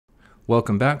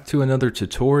Welcome back to another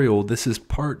tutorial. This is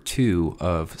part 2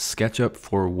 of Sketchup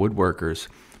for Woodworkers.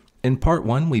 In part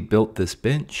 1, we built this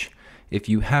bench. If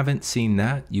you haven't seen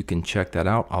that, you can check that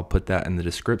out. I'll put that in the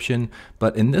description.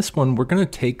 But in this one, we're going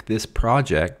to take this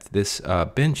project, this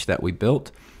bench that we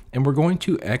built, and we're going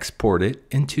to export it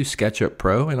into Sketchup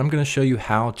Pro. And I'm going to show you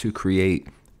how to create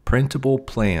printable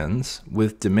plans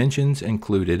with dimensions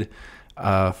included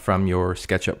from your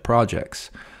Sketchup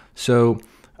projects. So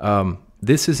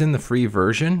this is in the free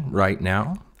version right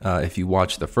now. If you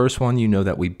watch the first one, you know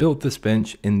that we built this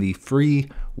bench in the free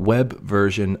web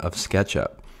version of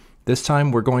SketchUp. This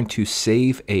time we're going to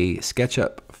save a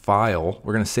SketchUp file.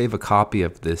 We're going to save a copy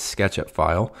of this SketchUp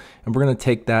file, and we're going to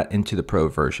take that into the Pro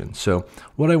version. So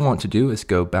what I want to do is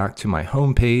go back to my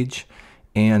home page,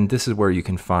 and this is where you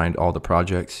can find all the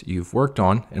projects you've worked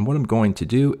on. And what I'm going to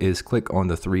do is click on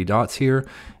the 3 dots here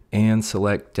and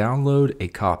select download a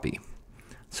copy.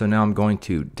 So now I'm going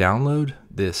to download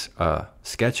this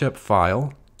SketchUp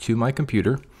file to my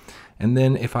computer. And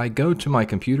then if I go to my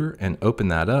computer and open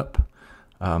that up,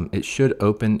 it should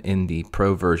open in the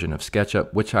Pro version of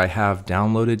SketchUp, which I have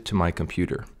downloaded to my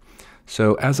computer.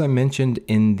 So as I mentioned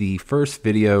in the first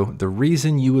video, the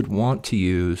reason you would want to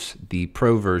use the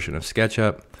Pro version of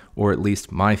SketchUp, or at least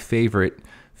my favorite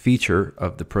feature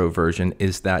of the Pro version,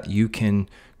 is that you can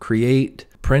create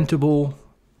printable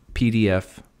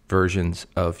PDF versions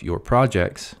of your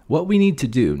projects. What we need to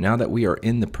do now that we are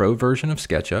in the Pro version of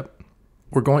SketchUp,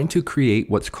 we're going to create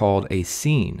what's called a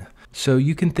scene. So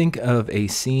you can think of a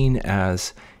scene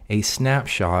as a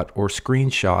snapshot or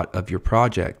screenshot of your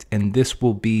project, and this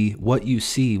will be what you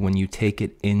see when you take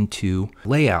it into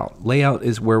layout. Layout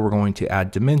is where we're going to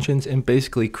add dimensions and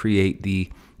basically create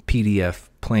the PDF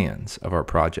plans of our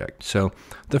project. So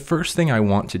the first thing I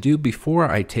want to do before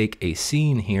I take a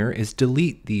scene here is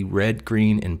delete the red,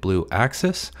 green, and blue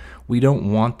axis. We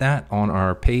don't want that on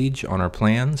our page, on our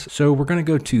plans. So we're going to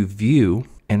go to View,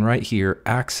 and right here,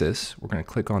 Axis, we're going to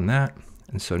click on that.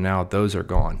 And so now those are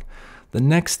gone. The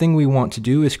next thing we want to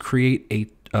do is create a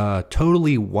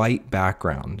totally white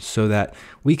background so that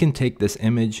we can take this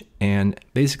image and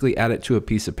basically add it to a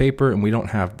piece of paper, and we don't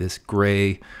have this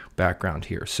gray background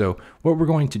here. So what we're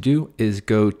going to do is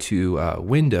go to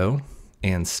Window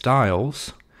and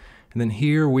Styles, and then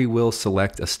here we will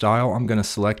select a style. I'm going to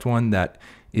select one that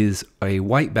is a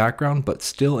white background but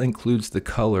still includes the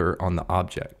color on the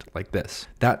object, like this.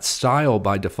 That style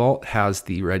by default has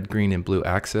the red, green, and blue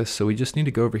axis, so we just need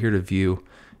to go over here to View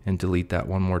and delete that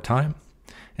one more time.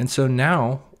 And so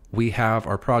now we have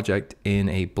our project in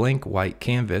a blank white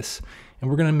canvas, and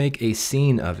we're going to make a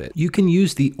scene of it. You can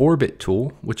use the Orbit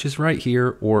tool, which is right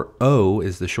here, or O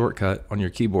is the shortcut on your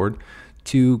keyboard,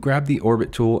 to grab the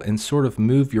Orbit tool and sort of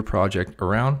move your project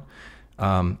around.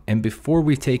 And before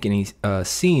we take any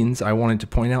scenes, I wanted to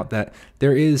point out that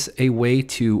there is a way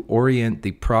to orient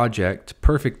the project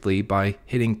perfectly by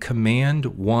hitting Command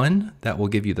 1, that will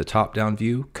give you the top-down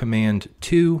view. Command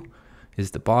 2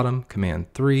 is the bottom,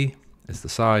 Command 3 is the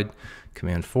side,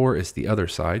 Command 4 is the other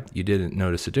side. You didn't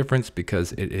notice a difference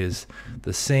because it is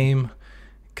the same.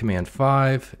 Command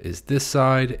 5 is this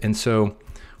side, and so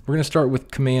we're going to start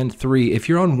with Command 3. If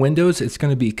you're on Windows, it's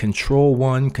going to be Control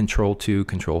 1, Control 2,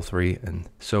 Control 3, and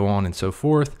so on and so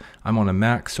forth. I'm on a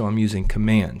Mac, so I'm using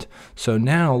Command. So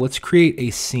now let's create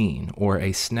a scene or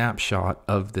a snapshot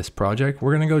of this project.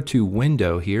 We're going to go to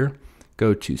Window here,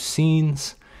 go to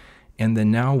Scenes, and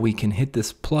then now we can hit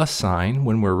this plus sign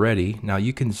when we're ready. Now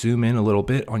you can zoom in a little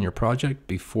bit on your project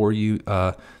before you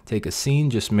take a scene.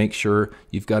 Just make sure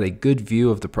you've got a good view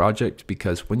of the project,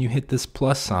 because when you hit this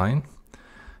plus sign,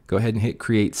 go ahead and hit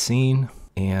Create Scene,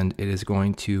 and it is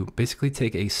going to basically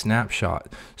take a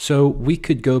snapshot. So we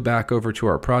could go back over to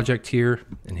our project here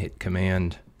and hit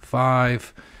Command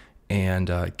 5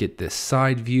 and get this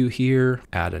side view here,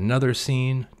 add another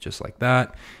scene just like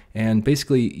that. And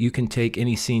basically you can take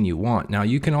any scene you want. Now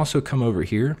you can also come over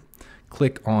here,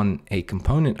 click on a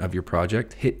component of your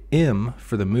project, hit M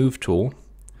for the Move tool,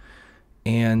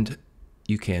 and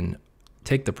you can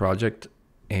take the project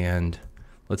and,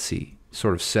 let's see,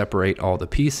 sort of separate all the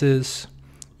pieces.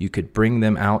 You could bring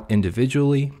them out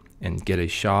individually and get a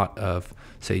shot of,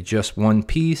 say, just one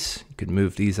piece. You could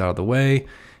move these out of the way,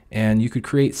 and you could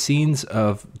create scenes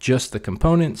of just the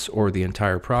components or the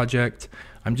entire project.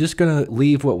 I'm just going to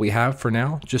leave what we have for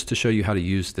now just to show you how to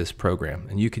use this program,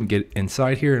 and you can get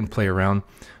inside here and play around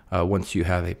once you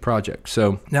have a project.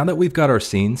 So now that we've got our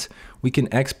scenes, we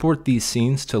can export these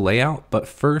scenes to layout, but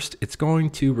first it's going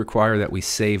to require that we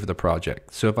save the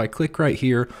project. So if I click right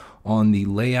here on the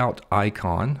layout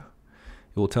icon,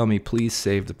 it will tell me please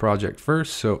save the project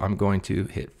first. So I'm going to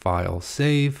hit File,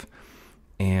 Save,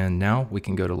 And now we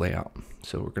can go to layout.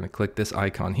 So we're going to click this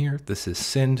icon here. This is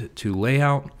send to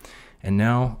layout. And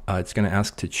now it's going to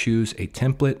ask to choose a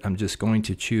template. I'm just going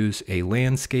to choose a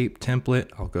landscape template.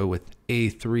 I'll go with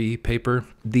A3 paper.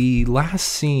 The last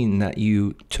scene that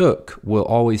you took will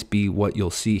always be what you'll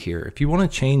see here. If you want to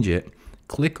change it,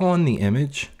 click on the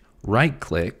image, right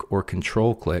click or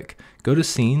control click, go to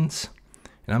scenes,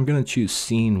 and I'm going to choose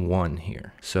scene 1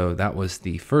 here. So that was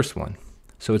the first one.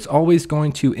 So it's always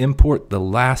going to import the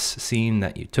last scene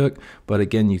that you took, but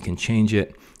again, you can change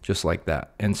it just like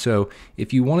that. And so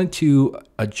if you wanted to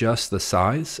adjust the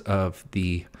size of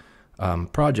the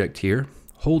project here,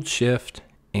 hold shift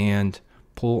and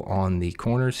pull on the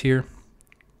corners here.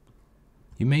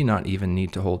 You may not even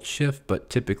need to hold shift, but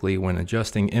typically when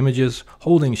adjusting images,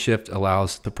 holding shift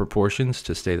allows the proportions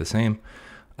to stay the same.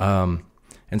 And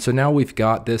so now we've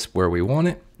got this where we want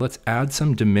it. Let's add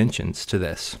some dimensions to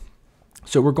this.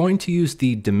 So we're going to use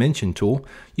the dimension tool.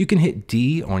 You can hit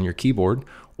D on your keyboard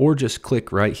or just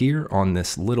click right here on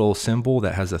this little symbol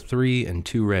that has a 3 and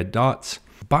 2 red dots.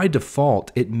 By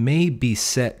default, it may be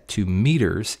set to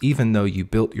meters even though you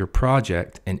built your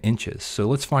project in inches. So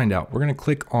let's find out. We're going to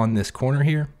click on this corner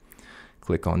here,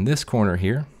 click on this corner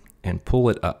here, and pull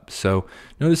it up. So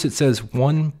notice it says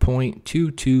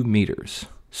 1.22 meters.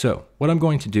 So what I'm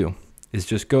going to do is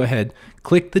just go ahead,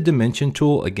 click the dimension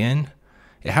tool again.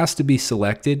 It has to be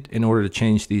selected in order to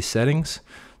change these settings.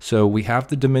 So we have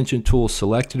the dimension tool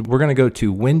selected. We're going to go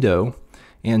to window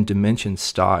and dimension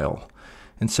style.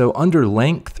 And so under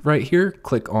length right here,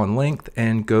 click on length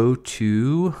and go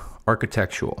to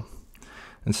architectural.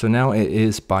 And so now it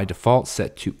is by default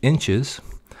set to inches.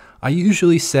 I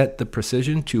usually set the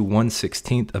precision to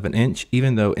 1/16 of an inch,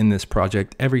 even though in this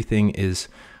project everything is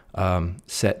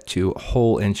set to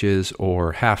whole inches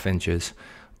or half inches.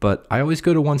 But I always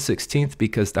go to 1/16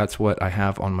 because that's what I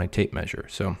have on my tape measure.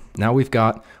 So now we've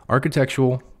got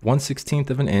architectural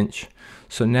 1/16 of an inch.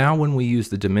 So now when we use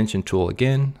the dimension tool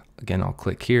again, I'll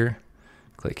click here,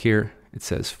 it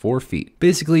says 4 feet.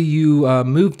 Basically you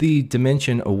move the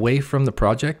dimension away from the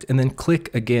project and then click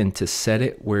again to set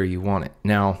it where you want it.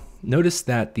 Now notice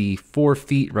that the 4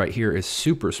 feet right here is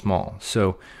super small.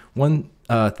 So one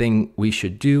thing we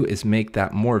should do is make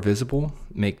that more visible,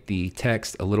 make the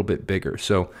text a little bit bigger.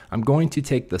 So I'm going to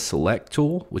take the select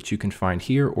tool, which you can find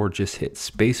here, or just hit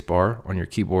spacebar on your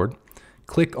keyboard,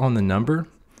 click on the number,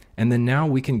 and then now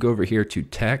we can go over here to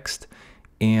text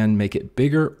and make it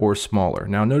bigger or smaller.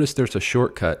 Now notice there's a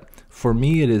shortcut. For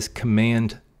me, it is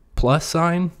Command plus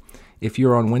sign. If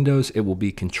you're on Windows, it will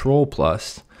be Control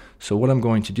plus. So what I'm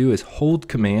going to do is hold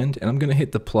Command, and I'm going to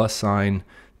hit the plus sign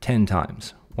 10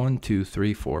 times. 1, 2,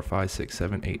 3, 4, 5, 6,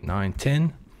 7, 8, 9,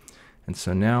 10. And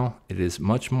so now it is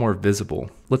much more visible.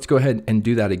 Let's go ahead and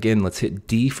do that again. Let's hit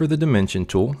D for the dimension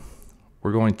tool.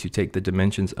 We're going to take the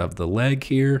dimensions of the leg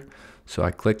here. So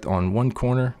I clicked on one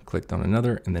corner, clicked on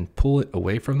another, and then pull it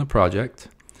away from the project.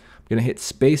 I'm going to hit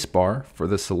spacebar for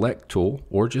the select tool,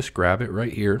 or just grab it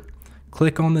right here.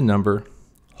 Click on the number,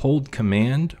 hold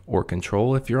Command or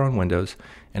Control if you're on Windows,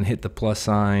 and hit the plus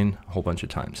sign a whole bunch of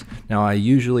times. Now I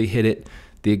usually hit it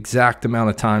the exact amount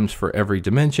of times for every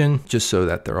dimension, just so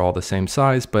that they're all the same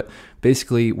size. But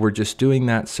basically we're just doing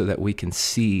that so that we can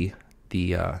see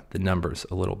the numbers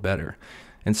a little better.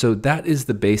 And so that is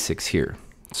the basics here.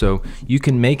 So you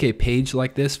can make a page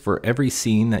like this for every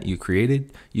scene that you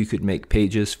created. You could make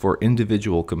pages for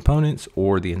individual components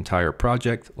or the entire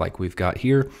project like we've got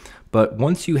here. But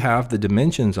once you have the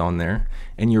dimensions on there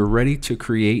and you're ready to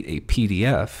create a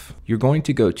PDF, you're going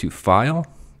to go to File,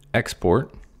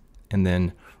 Export, and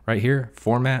then right here,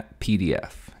 Format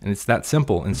PDF. And it's that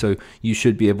simple. And so you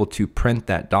should be able to print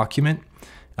that document.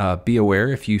 Be aware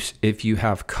if you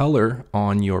have color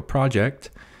on your project,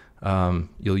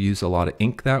 you'll use a lot of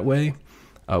ink that way.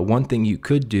 One thing you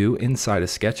could do inside of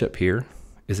SketchUp here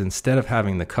is, instead of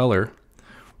having the color,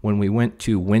 when we went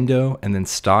to Window and then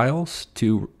Styles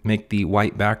to make the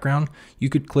white background, you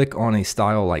could click on a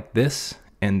style like this,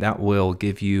 and that will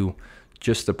give you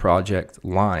just the project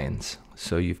lines.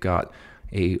 So you've got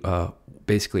a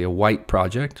basically a white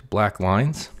project, black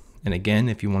lines. And again,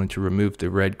 if you wanted to remove the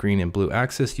red, green, and blue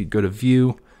axis, you'd go to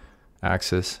View,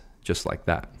 Axis, just like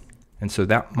that. And so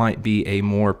that might be a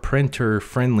more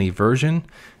printer-friendly version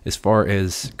as far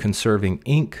as conserving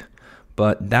ink,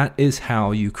 but that is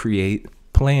how you create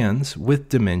plans with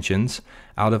dimensions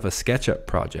out of a SketchUp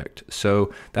project.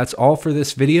 So that's all for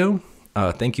this video.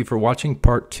 Thank you for watching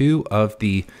part 2 of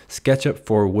the SketchUp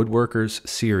for Woodworkers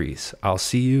series. I'll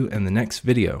see you in the next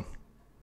video.